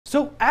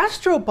So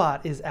Astro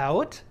Bot is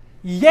out.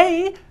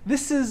 Yay!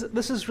 This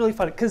is really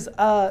fun because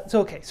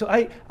so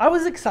I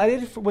was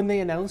excited when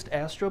they announced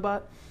Astro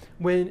Bot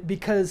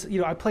because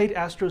I played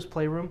Astro's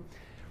Playroom,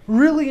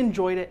 really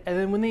enjoyed it, and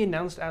then when they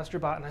announced Astro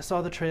Bot and I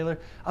saw the trailer,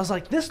 I was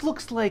like, this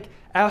looks like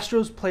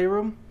Astro's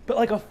Playroom, but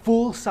like a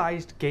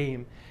full-sized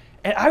game.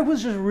 And I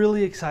was just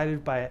really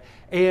excited by it.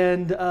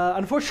 And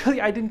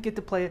unfortunately, I didn't get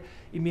to play it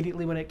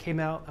immediately when it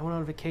came out. I went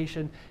on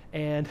vacation,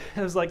 and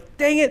I was like,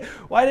 dang it,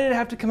 why did it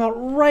have to come out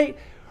right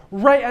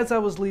as I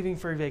was leaving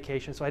for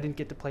vacation? So I didn't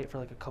get to play it for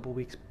like a couple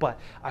weeks, but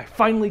I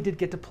finally did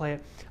get to play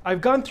it.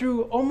 I've gone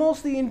through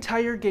almost the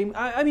entire game.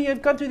 I mean,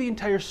 I've gone through the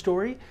entire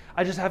story.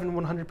 I just haven't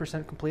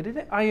 100% completed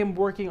it. I am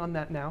working on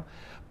that now.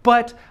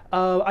 But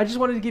I just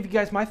wanted to give you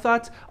guys my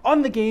thoughts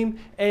on the game,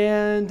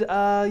 and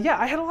yeah,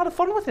 I had a lot of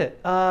fun with it.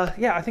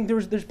 Yeah, I think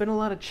there's been a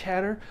lot of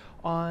chatter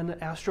on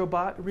Astro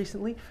Bot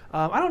recently.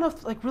 I don't know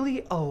if like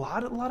really a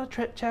lot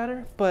of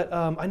chatter, but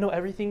I know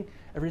everything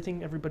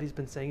everybody's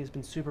been saying has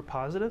been super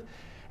positive,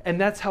 and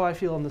that's how I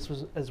feel on this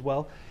as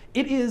well.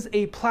 It is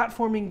a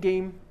platforming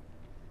game,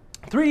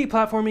 3D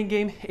platforming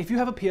game. If you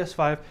have a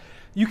PS5,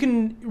 you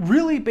can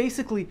really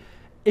basically,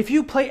 if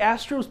you play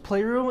Astro's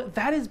Playroom,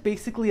 that is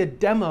basically a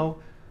demo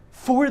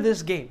for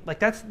this game. Like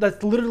that's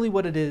literally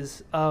what it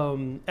is.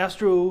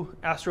 Astro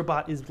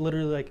Bot is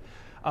literally like,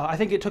 I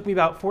think it took me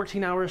about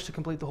 14 hours to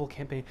complete the whole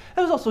campaign.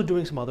 I was also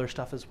doing some other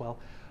stuff as well.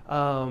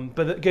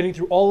 But getting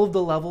through all of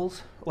the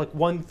levels, like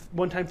one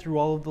time through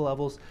all of the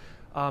levels,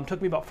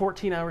 took me about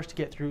 14 hours to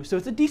get through. So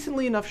it's a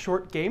decently enough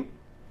short game.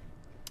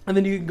 And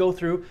then you can go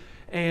through,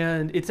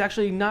 and it's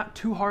actually not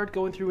too hard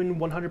going through and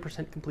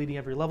 100% completing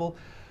every level.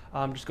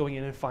 Just going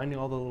in and finding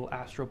all the little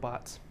Astro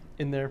Bots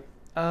in there.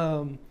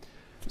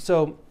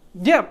 So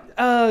yeah,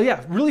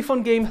 yeah, really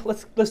fun game.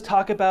 Let's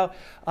talk about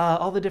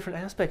all the different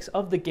aspects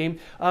of the game.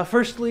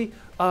 Firstly,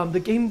 the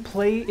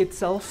gameplay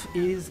itself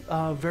is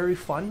very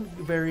fun,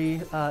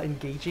 very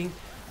engaging.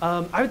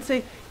 I would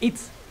say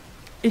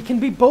it can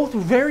be both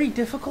very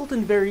difficult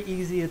and very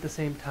easy at the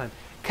same time.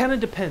 Kind of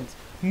depends.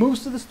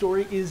 Most of the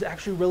story is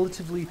actually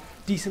relatively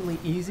decently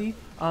easy,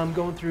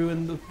 going through,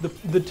 and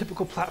the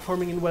typical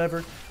platforming and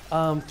whatever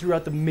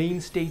throughout the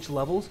main stage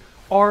levels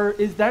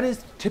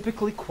is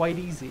typically quite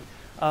easy.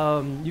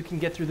 You can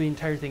get through the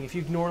entire thing if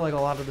you ignore like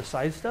a lot of the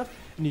side stuff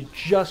and you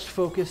just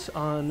focus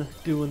on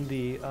doing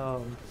the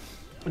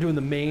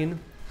main,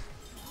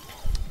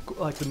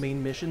 like the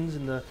main missions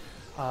and the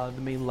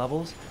main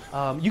levels.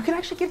 You can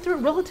actually get through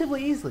it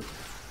relatively easily,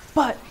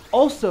 but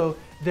also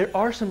there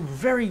are some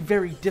very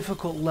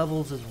difficult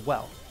levels as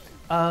well.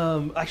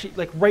 Actually,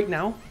 like right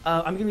now,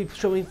 I'm going to be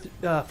showing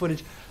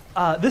footage.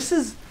 This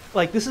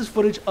is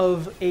footage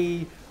of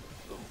a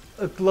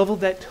level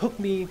that took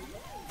me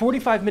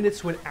 45 minutes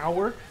to an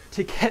hour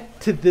to get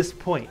to this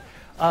point.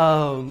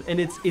 And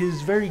it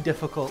is very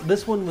difficult.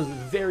 This one was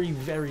very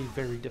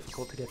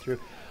difficult to get through.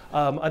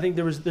 I think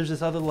there's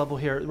this other level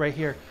right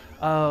here.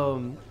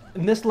 And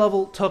this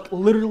level took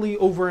literally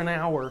over an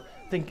hour.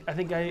 I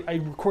think I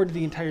recorded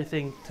the entire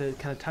thing to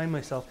kind of time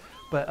myself.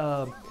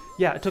 But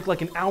yeah, it took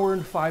like an hour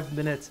and 5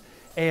 minutes.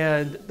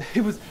 And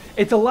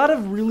it's a lot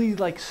of really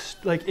like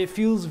it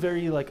feels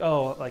very like,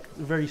 oh, like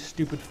very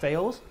stupid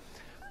fails.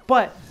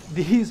 But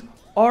these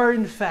are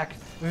in fact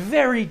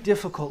very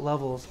difficult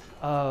levels,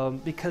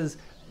 because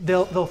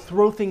they'll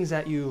throw things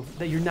at you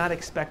that you're not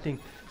expecting.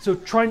 So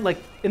I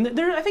think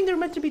they're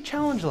meant to be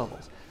challenge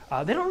levels.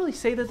 They don't really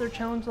say that they're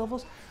challenge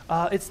levels.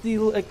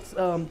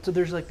 So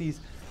there's like these.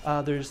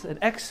 There's an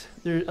X.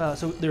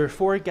 So there are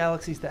 4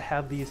 galaxies that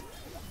have these.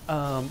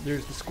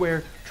 There's the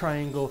square,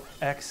 triangle,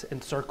 X,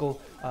 and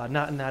circle.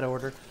 Not in that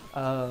order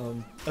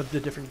of the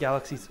different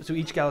galaxies. So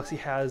each galaxy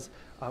has,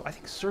 I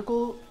think,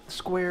 circle,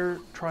 square,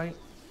 triangle.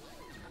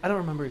 I don't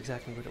remember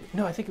exactly what it was.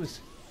 No, I think it was.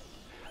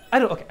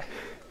 Okay.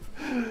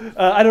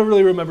 I don't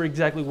really remember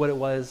exactly what it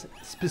was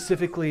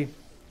specifically.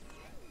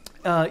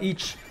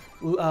 Each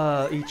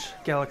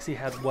galaxy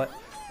had what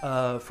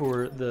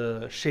for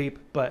the shape,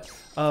 but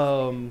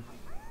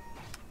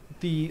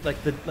the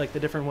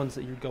different ones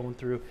that you're going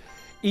through.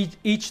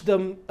 Each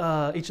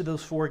of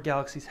those 4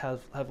 galaxies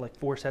have like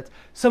 4 sets.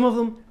 Some of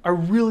them are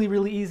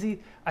really easy.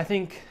 I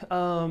think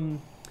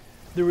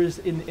there was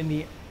in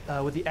the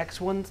with the X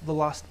ones, the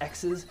Lost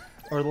X's,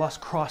 or the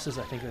Lost Crosses,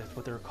 I think that's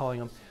what they were calling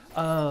them.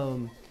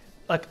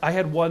 Like I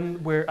had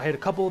one where I had a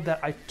couple that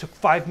I took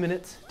 5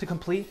 minutes to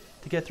complete,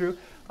 to get through.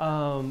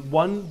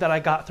 One that I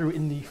got through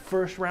in the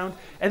first round,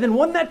 and then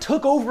one that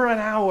took over an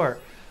hour.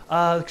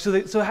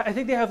 So I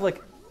think they have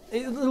like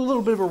a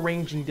little bit of a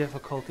ranging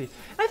difficulty.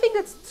 And I think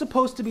that's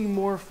supposed to be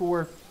more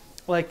for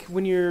like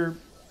when you're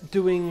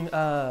doing,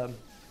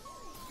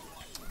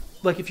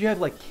 like if you have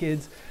like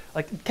kids,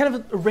 like kind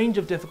of a range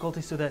of difficulty,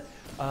 so that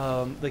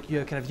like you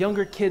have kind of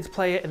younger kids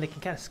play it and they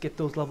can kind of skip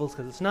those levels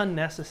because it's not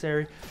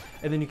necessary.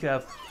 And then you can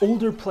have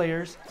older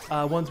players,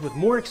 ones with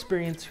more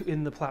experience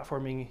in the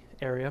platforming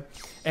area,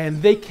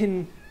 and they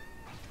can,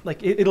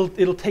 like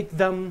it'll take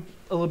them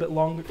a little bit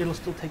longer. It'll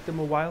still take them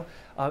a while.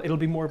 It'll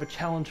be more of a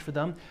challenge for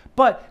them,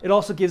 but it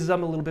also gives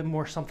them a little bit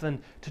more something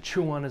to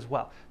chew on as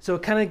well. So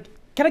it kind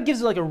kind of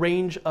gives it like a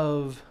range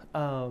of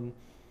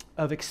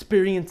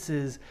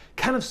experiences,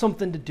 kind of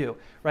something to do,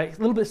 right? A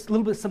little bit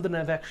something to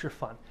have extra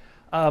fun.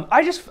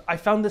 I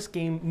found this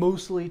game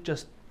mostly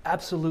just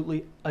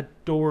absolutely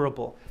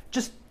adorable,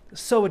 just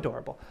so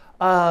adorable.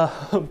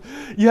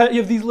 You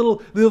have these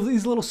little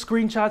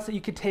screenshots that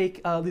you could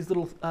take, these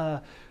little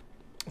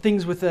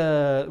things with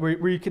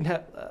where you can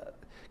have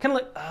kind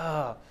of like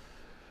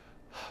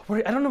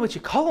I don't know what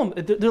you call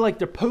them.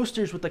 They're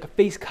posters with like a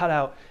face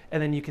cutout,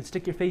 and then you can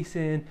stick your face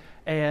in.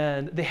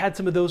 And they had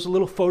some of those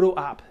little photo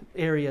op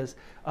areas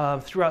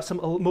throughout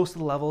most of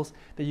the levels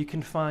that you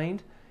can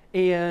find,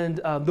 and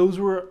those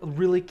were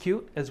really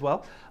cute as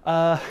well.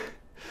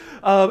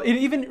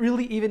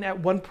 Even at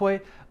one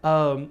point,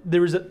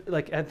 there was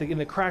in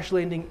the crash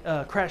landing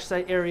crash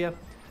site area,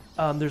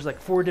 there's like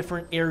 4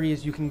 different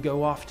areas you can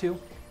go off to,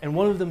 and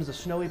one of them is a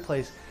snowy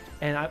place.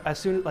 And as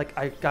soon as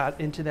I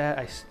got into that,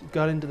 I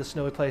got into the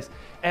snowy place,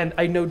 and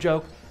no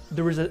joke,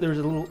 there was a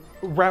little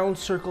round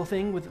circle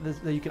thing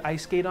that you could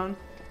ice skate on.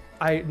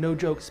 I no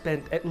joke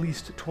spent at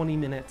least 20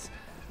 minutes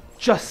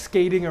just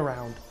skating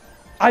around.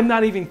 I'm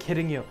not even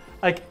kidding you.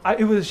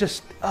 It was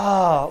just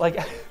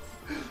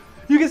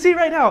you can see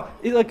right now,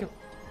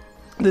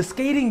 the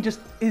skating just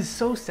is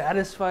so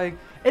satisfying,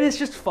 and it's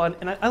just fun.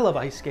 And I love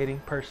ice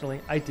skating personally,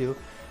 I do.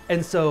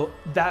 And so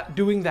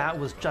doing that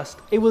was just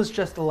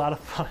a lot of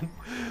fun.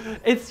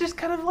 It's just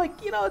kind of like,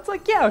 it's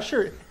like, yeah,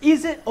 sure.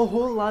 Is it a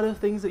whole lot of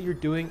things that you're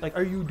doing? Like,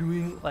 are you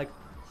doing like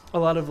a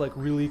lot of like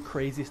really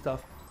crazy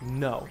stuff?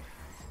 No.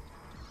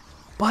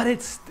 But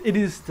it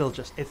is still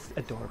just, it's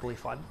adorably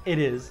fun. It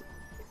is.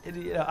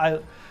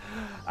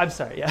 I'm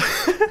sorry, yeah.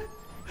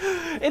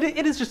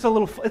 It is just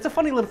it's a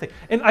funny little thing.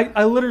 And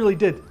I literally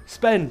did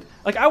spend,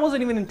 I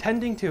wasn't even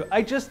intending to.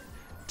 I just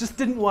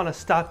didn't want to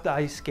stop the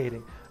ice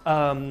skating.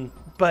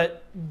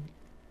 But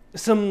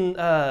some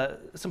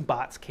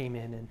bots came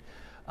in and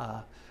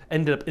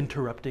ended up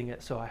interrupting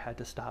it, so I had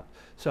to stop.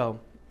 So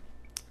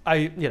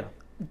I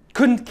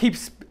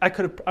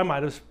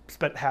might have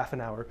spent half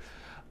an hour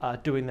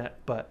doing that,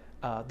 but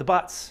the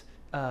bots,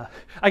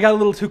 I got a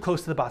little too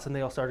close to the bots and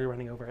they all started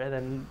running over,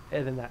 and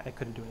then that I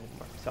couldn't do it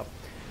anymore. So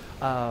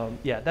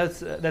yeah,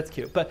 that's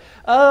cute. But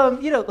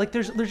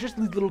there's just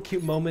these little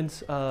cute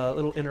moments,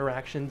 little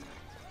interactions.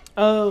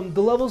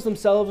 The levels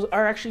themselves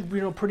are actually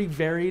pretty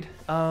varied,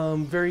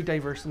 very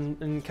diverse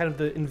in kind of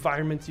the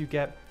environments you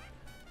get.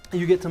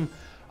 You get some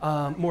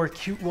more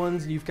cute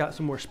ones. You've got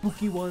some more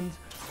spooky ones.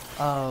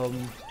 I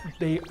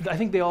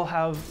think they all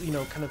have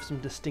kind of some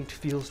distinct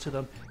feels to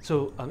them.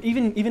 So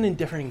even in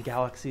different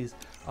galaxies,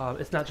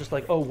 it's not just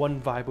like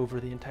one vibe over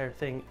the entire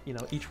thing.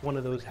 Each one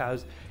of those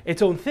has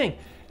its own thing,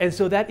 and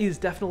so that is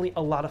definitely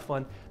a lot of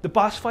fun. The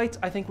boss fights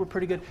I think were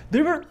pretty good.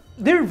 They were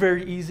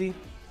very easy.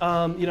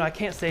 I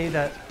can't say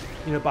that,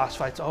 boss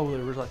fights, they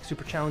were like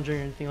super challenging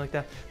or anything like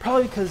that.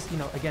 Probably because,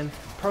 again,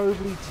 probably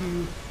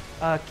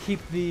to keep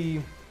the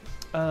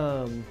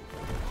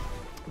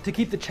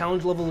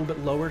challenge level a little bit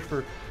lower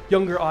for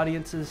younger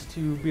audiences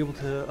to be able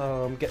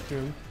to get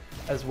through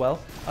as well.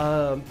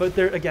 But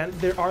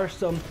there are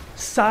some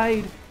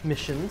side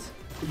missions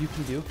that you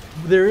can do.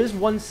 There is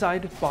one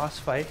side boss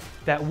fight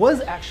that was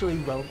actually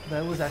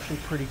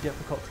pretty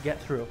difficult to get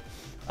through,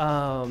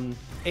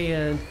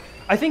 and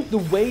I think the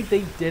way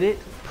they did it,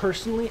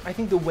 personally, I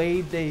think the way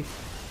they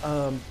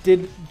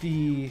did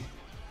the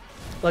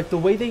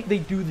way they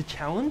do the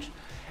challenge,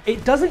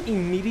 it doesn't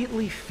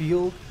immediately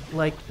feel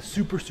like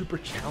super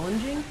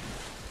challenging.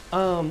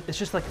 It's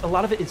just like a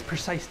lot of it is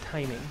precise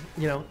timing.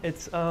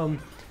 It's the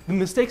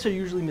mistakes are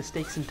usually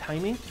mistakes in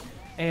timing,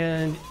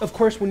 and of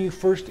course when you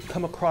first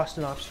come across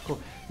an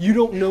obstacle, you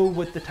don't know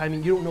what the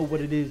timing, you don't know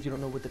what it is, you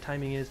don't know what the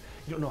timing is,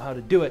 you don't know how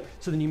to do it.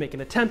 So then you make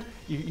an attempt,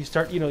 you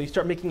start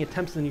making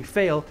attempts, and then you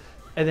fail.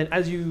 And then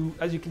as you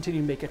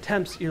continue to make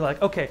attempts, you're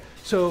like, okay,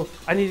 so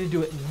I need to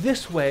do it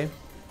this way,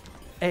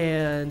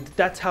 and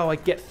that's how I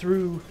get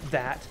through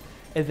that.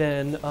 And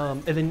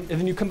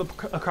then you come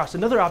across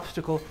another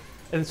obstacle,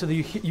 and so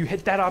you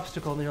hit that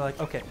obstacle, and you're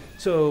like, okay,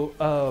 so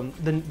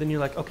then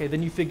you're like, okay,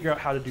 then you figure out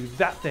how to do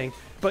that thing,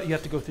 but you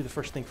have to go through the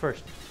first thing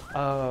first.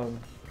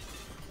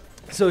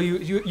 So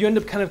you end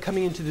up kind of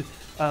coming into the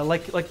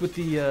like with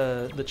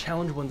the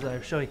challenge ones that I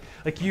was showing,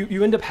 like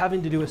you end up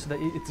having to do it so that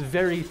it's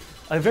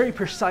a very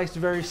precise,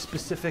 very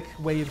specific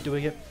way of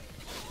doing it.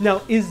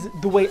 Now, is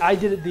the way I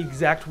did it the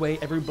exact way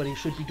everybody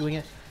should be doing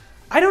it?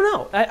 I don't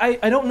know.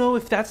 I don't know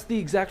if that's the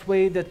exact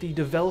way that the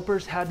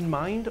developers had in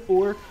mind,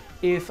 or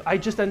if I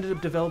just ended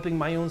up developing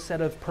my own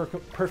set of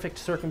perfect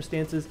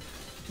circumstances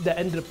that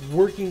ended up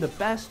working the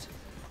best.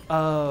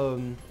 I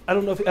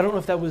don't know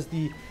if that was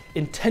the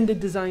intended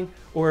design,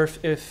 or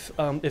if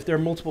there are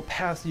multiple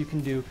paths you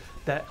can do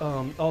that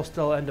all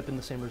still end up in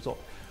the same result.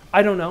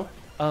 I don't know.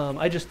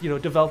 I just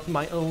developed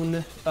my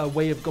own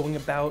way of going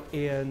about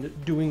and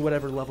doing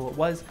whatever level it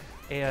was,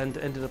 and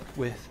ended up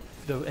with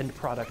the end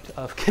product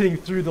of getting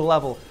through the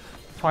level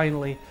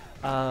finally.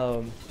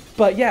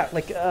 But yeah,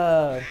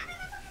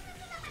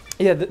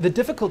 the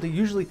difficulty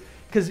usually,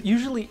 because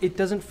usually it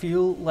doesn't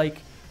feel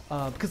like,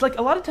 because like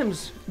a lot of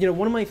times,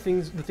 one of my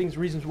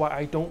reasons why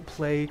I don't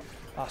play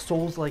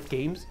Souls-like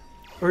games,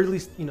 or at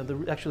least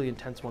the actually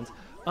intense ones,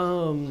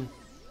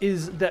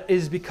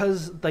 is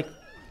because like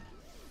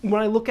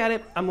when I look at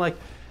it, I'm like,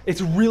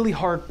 it's a really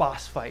hard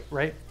boss fight,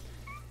 right?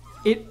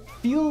 It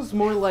feels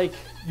more like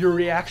your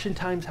reaction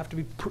times have to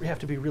be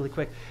really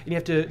quick, and you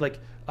have to like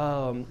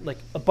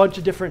a bunch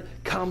of different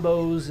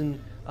combos and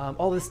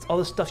all this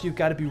stuff you've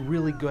got to be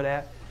really good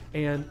at.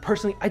 And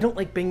personally, I don't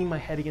like banging my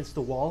head against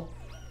the wall.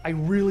 I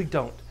really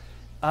don't.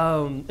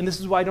 And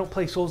this is why I don't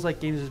play Souls-like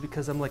games, is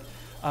because I'm like,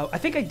 I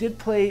think I did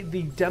play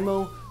the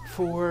demo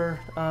for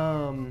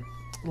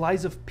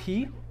Lies of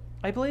P,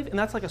 I believe, and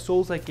that's like a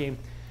Souls-like game.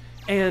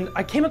 And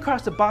I came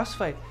across a boss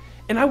fight,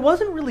 and I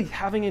wasn't really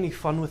having any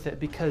fun with it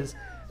because,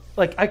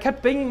 like, I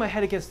kept banging my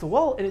head against the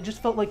wall, and it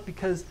just felt like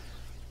because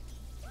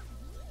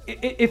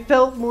it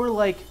felt more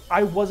like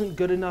I wasn't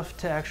good enough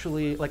to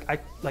actually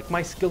like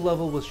my skill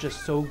level was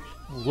just so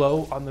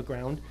low on the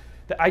ground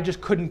that I just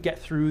couldn't get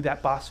through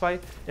that boss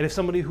fight. And if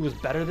somebody who was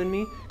better than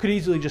me could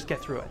easily just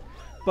get through it,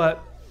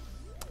 but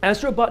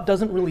Astro Bot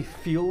doesn't really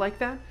feel like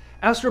that.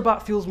 Astro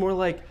Bot feels more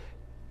like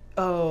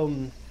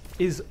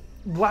is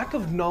lack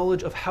of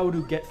knowledge of how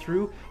to get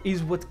through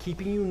is what's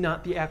keeping you,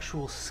 not the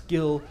actual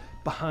skill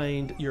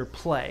behind your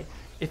play,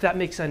 if that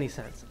makes any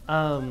sense.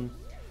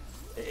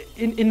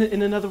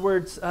 In other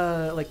words,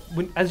 like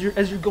as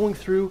you're going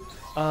through,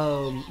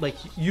 like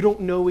you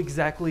don't know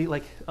exactly,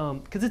 like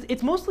because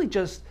it's mostly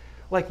just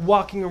like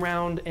walking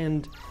around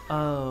and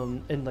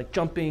like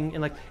jumping,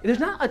 and like there's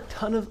not a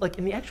ton of, like,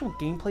 in the actual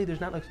gameplay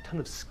there's not like a ton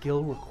of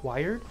skill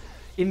required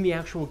in the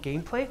actual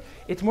gameplay.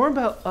 It's more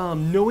about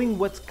knowing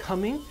what's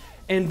coming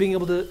and being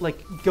able to like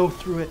go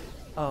through it,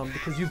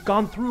 because you've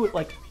gone through it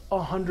like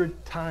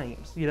 100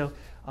 times,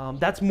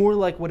 that's more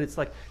like what it's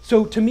like.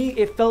 So to me,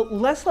 it felt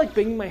less like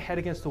banging my head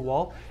against the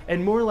wall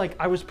and more like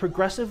I was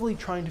progressively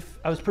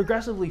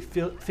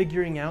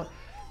figuring out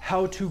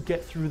how to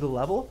get through the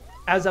level.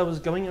 As I was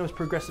going, I was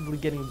progressively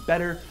getting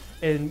better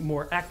and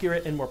more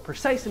accurate and more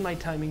precise in my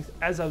timings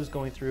as I was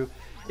going through,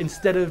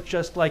 instead of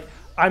just like,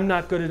 I'm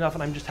not good enough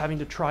and I'm just having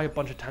to try a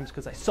bunch of times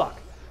because I suck.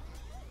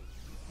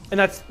 And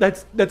that's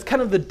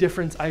kind of the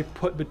difference I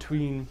put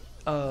between,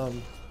 so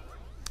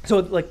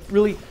like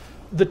really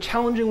the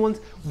challenging ones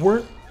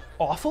weren't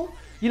awful.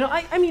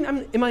 I mean,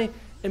 am I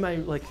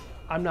like,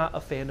 I'm not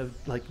a fan of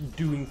like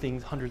doing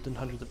things hundreds and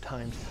hundreds of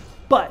times,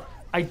 but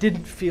I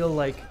didn't feel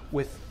like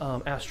with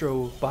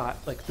Astro Bot,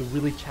 like the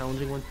really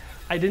challenging one,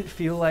 I didn't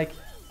feel like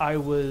I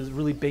was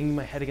really banging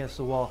my head against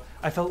the wall.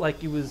 I felt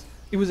like it was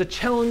a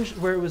challenge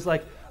where it was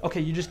like,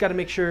 okay, you just got to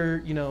make sure,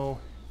 you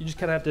just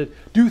kind of have to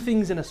do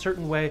things in a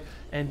certain way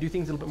and do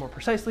things a little bit more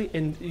precisely,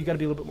 and you got to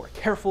be a little bit more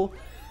careful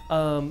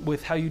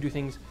with how you do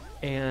things,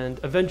 and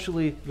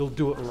eventually you'll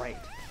do it right,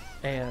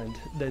 and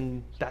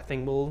then that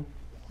thing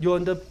you'll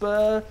end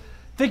up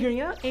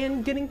figuring out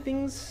and getting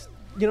things,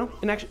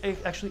 and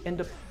actually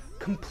end up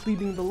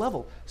completing the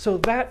level. So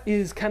that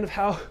is kind of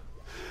how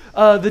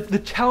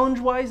the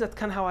challenge-wise, that's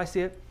kind of how I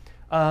see it.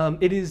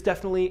 It is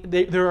definitely,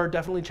 there are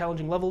definitely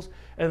challenging levels,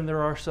 and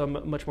there are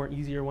some much more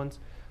easier ones.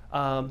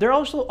 There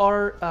also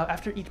are,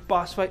 after each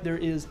boss fight, there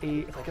is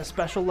a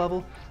special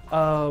level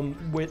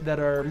that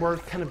are more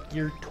kind of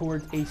geared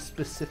towards a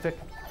specific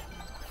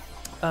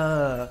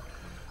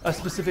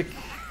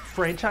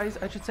franchise,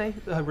 I should say,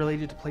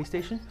 related to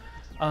PlayStation.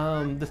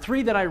 The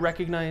three that I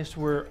recognized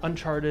were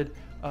Uncharted,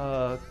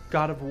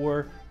 God of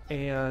War,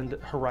 and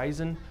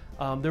Horizon.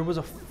 There was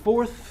a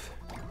fourth,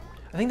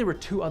 I think there were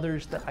two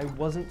others that I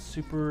wasn't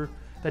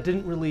that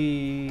didn't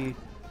really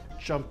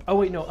jump. Oh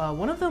wait, no,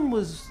 one of them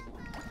was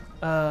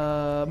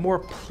more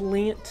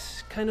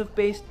plant kind of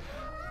based.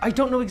 I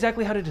don't know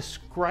exactly how to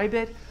describe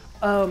it.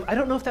 I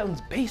don't know if that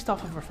one's based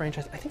off of a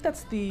franchise. I think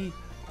that's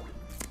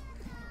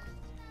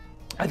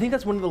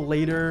one of the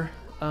later,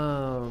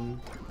 I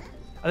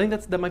think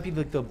that might be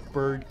like the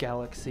Bird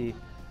Galaxy,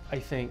 I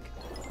think.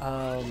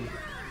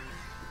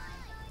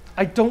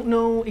 I don't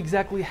know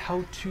exactly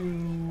how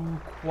to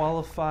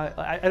qualify.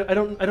 I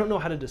don't know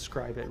how to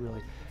describe it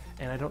really,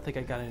 and I don't think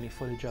I got any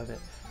footage of it.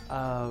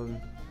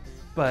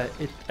 But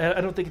I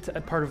don't think it's a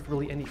part of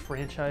really any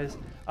franchise.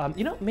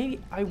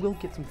 Maybe I will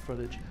get some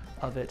footage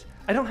of it.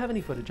 I don't have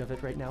any footage of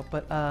it right now,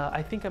 but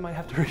I think I might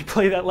have to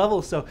replay that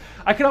level. So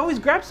I could always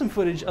grab some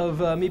footage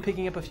of me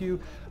picking up a few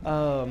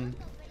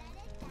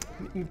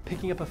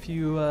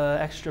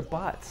extra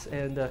bots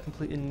and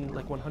completing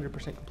like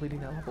 100% completing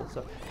that level.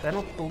 So I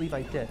don't believe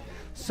I did.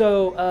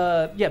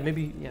 So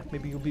maybe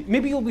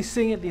you'll be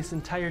seeing it this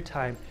entire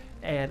time,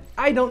 and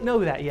I don't know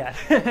that yet.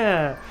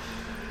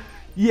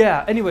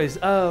 Yeah. Anyways,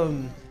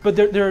 but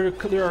there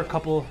are a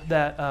couple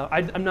that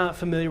I'm not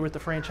familiar with the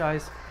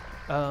franchise.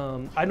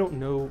 I don't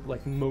know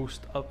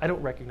I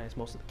don't recognize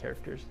most of the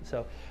characters.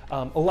 So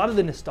a lot of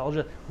the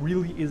nostalgia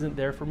really isn't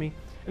there for me.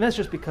 And that's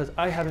just because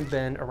I haven't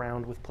been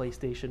around with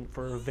PlayStation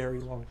for a very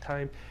long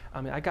time.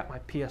 I mean, I got my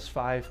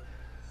PS5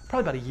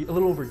 probably about a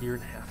little over a year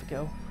and a half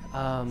ago.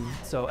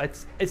 So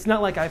it's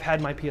not like I've had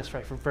my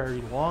PS5 for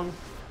very long,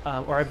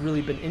 or I've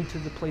really been into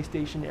the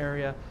PlayStation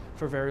area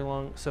for very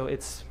long. So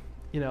it's,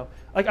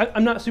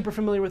 I'm not super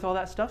familiar with all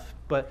that stuff,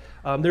 but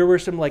there were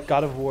some like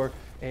God of War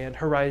and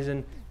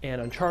Horizon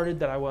and Uncharted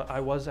that I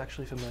was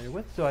actually familiar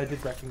with, so I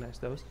did recognize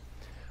those.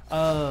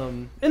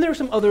 And there were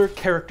some other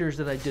characters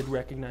that I did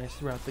recognize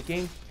throughout the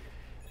game.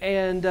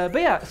 And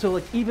but yeah, so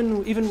like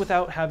even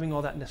without having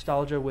all that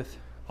nostalgia with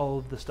all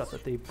of the stuff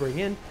that they bring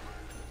in,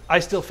 I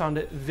still found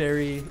it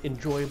very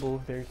enjoyable,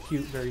 very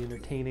cute, very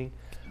entertaining.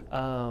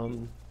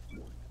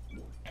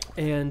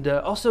 And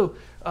also,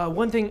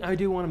 one thing I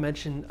do want to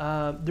mention,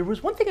 there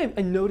was one thing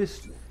I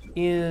noticed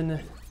in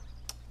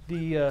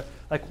the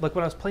like when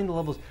I was playing the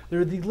levels, there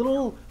were the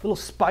little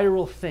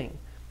spiral thing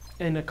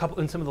in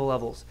some of the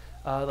levels,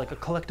 like a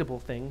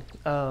collectible thing,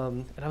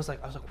 and I was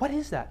like, what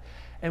is that?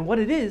 And what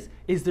it is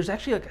there's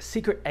actually like a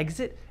secret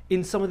exit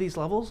in some of these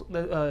levels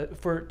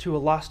to a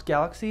lost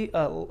galaxy,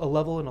 a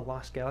level in a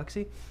lost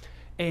galaxy,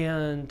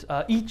 and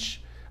I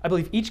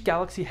believe each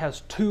galaxy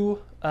has two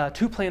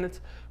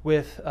planets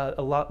with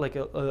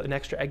an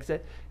extra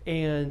exit,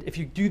 and if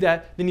you do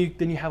that, then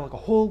you have like a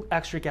whole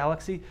extra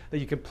galaxy that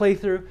you can play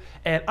through.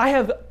 And I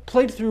have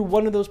played through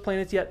one of those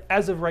planets yet.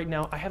 As of right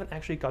now, I haven't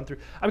actually gone through.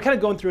 I'm kind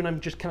of going through, and I'm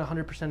just kind of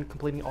 100%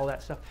 completing all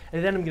that stuff,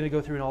 and then I'm going to go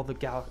through and all the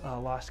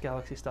Lost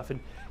Galaxy stuff and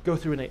go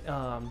through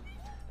and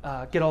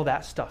get all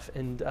that stuff,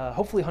 and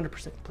hopefully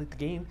 100% complete the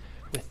game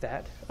with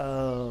that.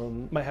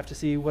 Might have to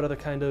see what other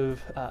kind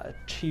of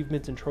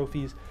achievements and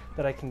trophies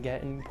that I can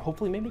get, and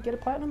hopefully maybe get a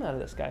platinum out of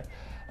this guy.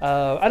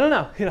 I don't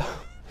know,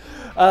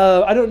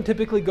 I don't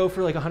typically go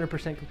for like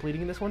 100%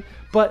 completing in this one,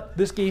 but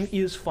this game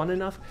is fun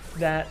enough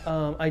that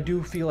I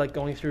do feel like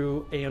going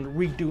through and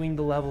redoing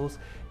the levels,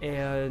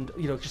 and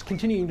just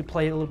continuing to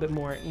play it a little bit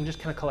more and just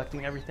kind of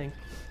collecting everything.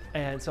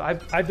 And so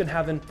I've been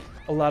having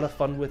a lot of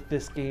fun with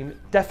this game,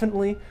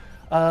 definitely.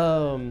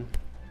 And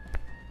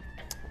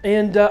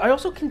I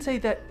also can say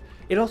that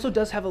it also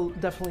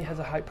definitely has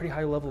a pretty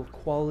high level of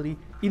quality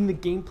in the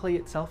gameplay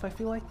itself, I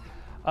feel like.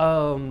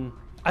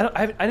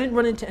 I didn't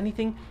run into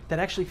anything that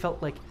actually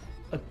felt like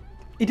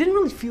it didn't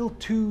really feel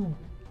too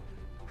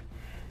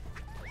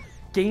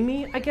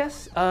gamey, I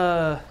guess.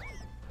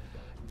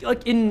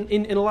 Like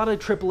in a lot of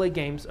AAA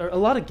games, or a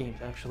lot of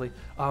games actually,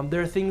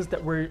 there are things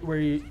that where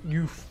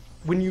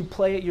when you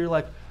play it, you're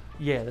like,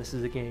 yeah, this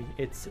is a game.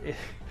 It's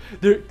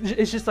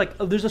just like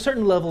there's a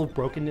certain level of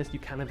brokenness you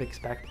kind of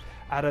expect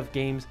out of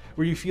games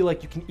where you feel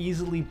like you can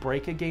easily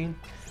break a game.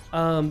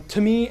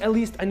 To me, at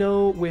least, I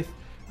know with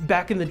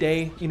back in the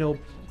day,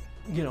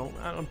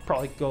 I'll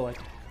probably go like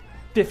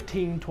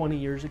 15, 20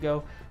 years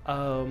ago,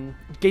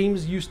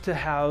 games used to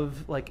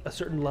have like a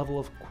certain level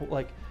of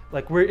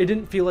like where it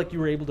didn't feel like you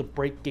were able to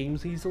break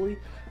games easily,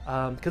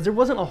 because there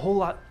wasn't a whole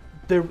lot.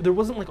 There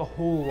wasn't like a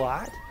whole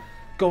lot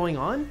going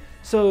on,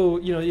 so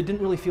it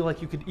didn't really feel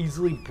like you could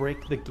easily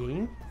break the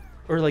game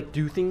or like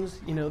do things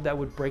that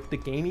would break the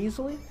game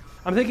easily.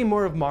 I'm thinking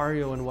more of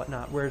Mario and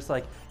whatnot, where it's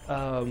like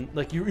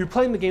you're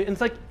playing the game and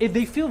it's like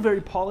they feel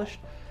very polished,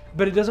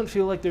 but it doesn't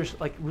feel like there's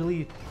like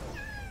really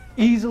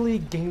easily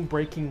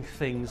game-breaking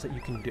things that you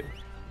can do.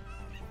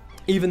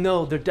 Even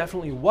though there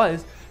definitely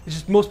was, it's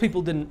just most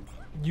people didn't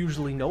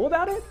usually know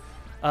about it.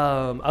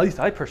 At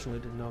least I personally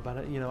didn't know about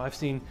it. I've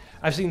seen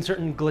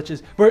certain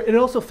glitches where it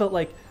also felt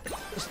like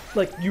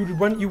you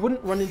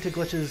wouldn't run into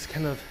glitches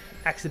kind of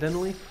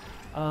accidentally.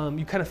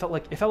 You kind of felt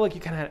like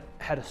you kind of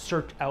had to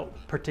search out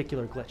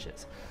particular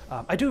glitches.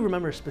 I do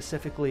remember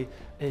specifically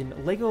in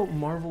Lego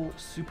Marvel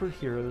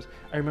Superheroes,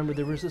 I remember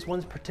there was this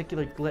one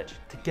particular glitch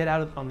to get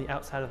out on the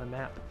outside of the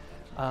map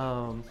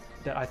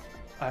that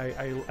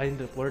I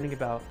ended up learning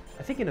about,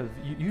 I think in a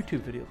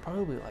YouTube video,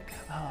 probably like,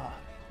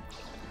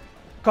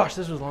 gosh,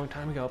 this was a long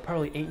time ago,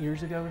 probably 8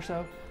 years ago or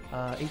so,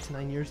 8 to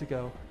 9 years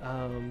ago,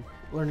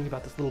 learning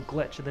about this little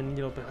glitch, and then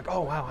be like,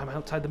 oh wow, I'm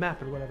outside the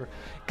map or whatever,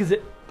 because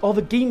all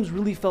the games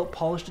really felt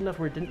polished enough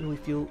where it didn't really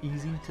feel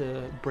easy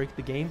to break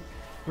the game,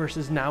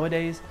 versus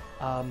nowadays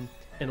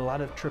in a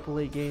lot of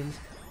AAA games.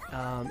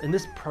 And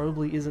this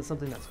probably isn't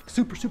something that's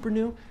super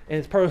new, and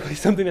it's probably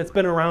something that's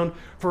been around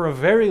for a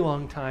very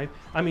long time.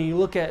 I mean, you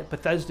look at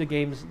Bethesda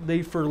games;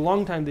 for a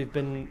long time they've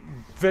been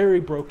very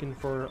broken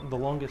for the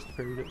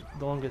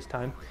longest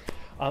time.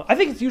 I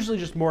think it's usually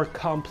just more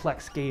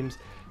complex games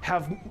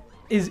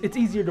it's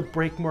easier to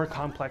break more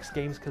complex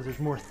games because there's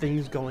more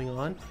things going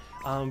on,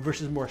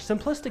 versus more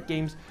simplistic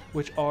games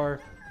which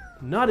are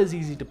not as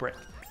easy to break.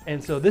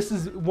 And so this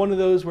is one of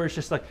those where it's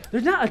just like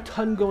there's not a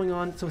ton going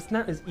on, so it's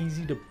not as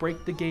easy to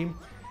break the game,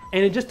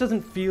 and it just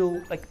doesn't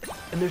feel like,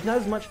 and there's not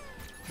as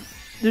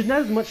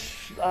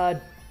much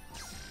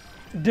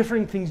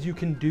differing things you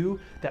can do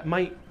that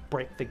might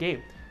break the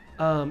game,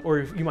 or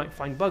if you might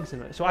find bugs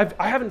in it. So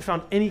I haven't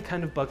found any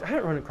kind of bugs. I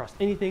haven't run across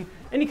any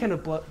kind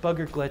of bug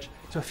or glitch.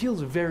 So it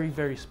feels very,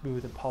 very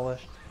smooth and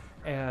polished,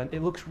 and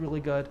it looks really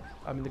good.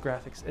 I mean, the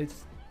graphics,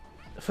 it's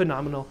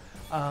phenomenal.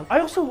 I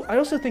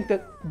also think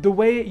that the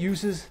way it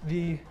uses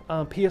the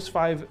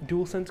PS5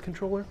 DualSense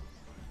controller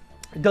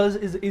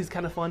is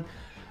kind of fun,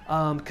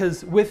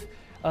 because with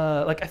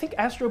like I think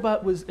Astro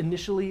Bot was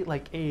initially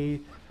like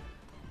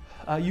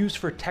used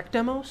for tech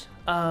demos,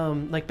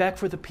 like back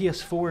for the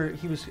PS4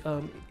 he was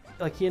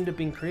like he ended up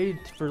being created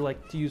for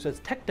like to use as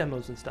tech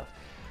demos and stuff.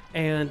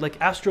 And like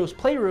Astro's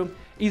Playroom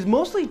is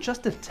mostly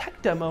just a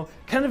tech demo,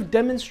 kind of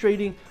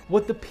demonstrating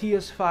what the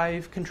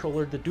PS5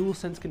 controller, the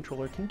DualSense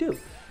controller, can do.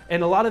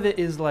 And a lot of it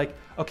is like,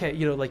 okay,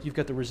 you know, like you've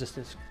got the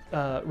resistive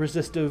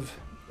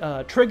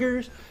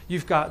triggers,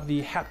 you've got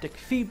the haptic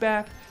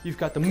feedback, you've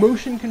got the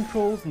motion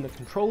controls in the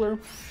controller,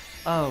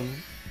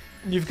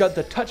 you've got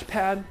the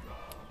touchpad.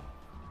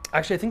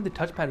 Actually, I think the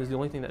touchpad is the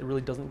only thing that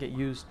really doesn't get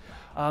used.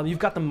 You've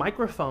got the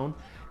microphone,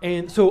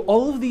 and so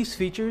all of these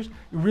features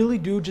really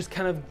do just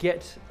kind of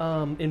get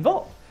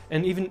involved.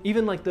 And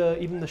even like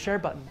the share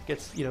button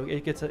gets, you know,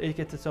 it gets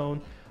its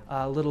own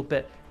little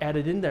bit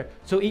added in there.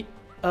 So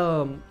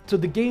so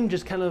the game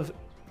just kind of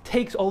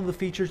takes all of the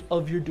features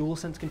of your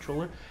DualSense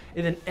controller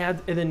and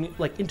then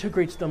like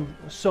integrates them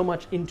so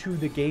much into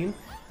the game,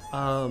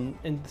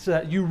 and so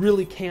that you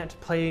really can't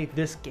play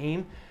this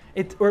game.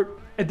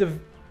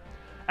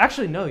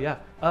 Actually, no, yeah.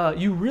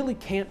 You really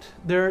can't.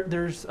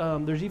 There's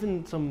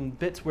even some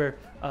bits where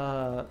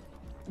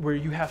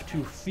you have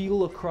to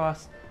feel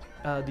across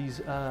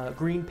these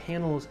green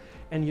panels,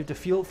 and you have to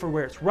feel for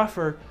where it's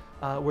rougher,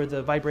 where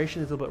the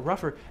vibration is a little bit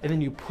rougher, and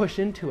then you push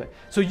into it.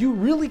 So you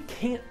really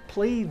can't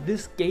play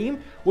this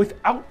game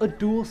without a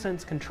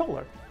DualSense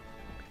controller,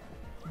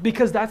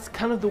 because that's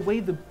kind of the way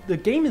the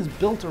game is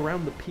built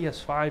around the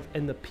PS5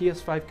 and the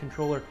PS5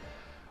 controller.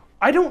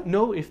 I don't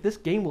know if this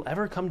game will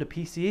ever come to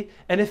PC,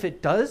 and if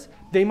it does,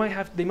 they might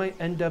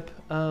end up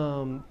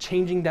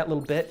changing that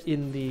little bit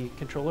in the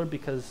controller,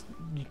 because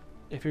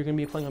if you're going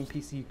to be playing on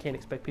PC, you can't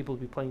expect people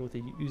to be playing with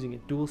it using a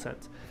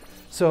DualSense.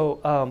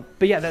 So,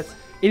 but yeah,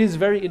 it is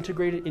very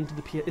integrated into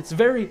the PS.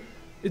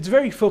 It's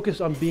very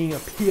focused on being a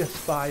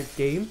PS5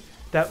 game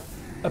that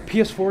a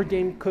PS4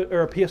 game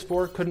or a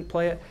PS4 couldn't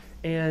play it,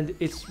 and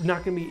it's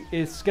not going to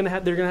be.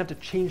 They're going to have to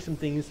change some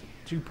things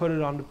to put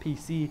it on the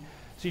PC.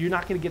 So you're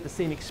not going to get the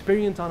same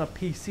experience on a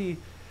PC.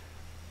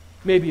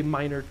 Maybe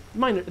minor,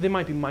 there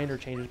might be minor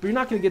changes, but you're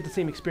not going to get the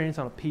same experience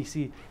on a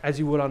PC as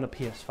you would on a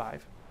PS5.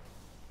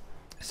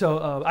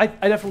 So I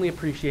definitely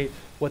appreciate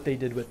what they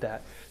did with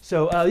that.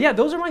 So yeah,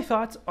 those are my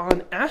thoughts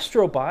on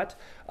Astro Bot.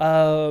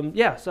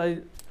 Yeah, so I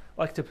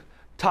like to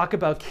talk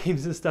about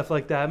games and stuff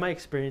like that, my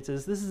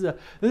experiences. This is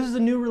a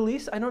new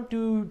release. I don't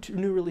do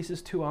new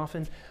releases too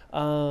often,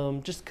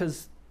 just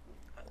because,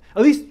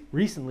 at least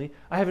recently,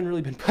 I haven't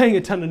really been playing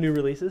a ton of new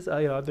releases.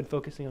 You know, I've been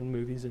focusing on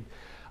movies and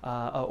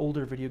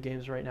older video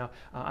games right now.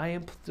 I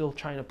am still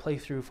trying to play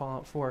through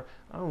Fallout 4.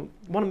 I want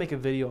to make a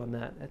video on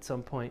that at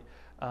some point,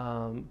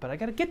 but I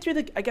gotta get through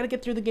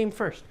the game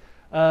first.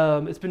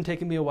 It's been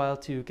taking me a while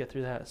to get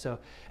through that. So,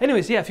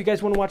 anyways, yeah, if you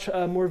guys want to watch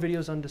more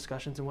videos on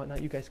discussions and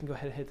whatnot, you guys can go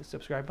ahead and hit the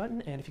subscribe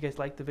button. And if you guys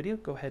like the video,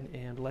 go ahead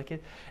and like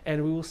it.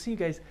 And we will see you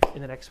guys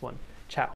in the next one. Ciao.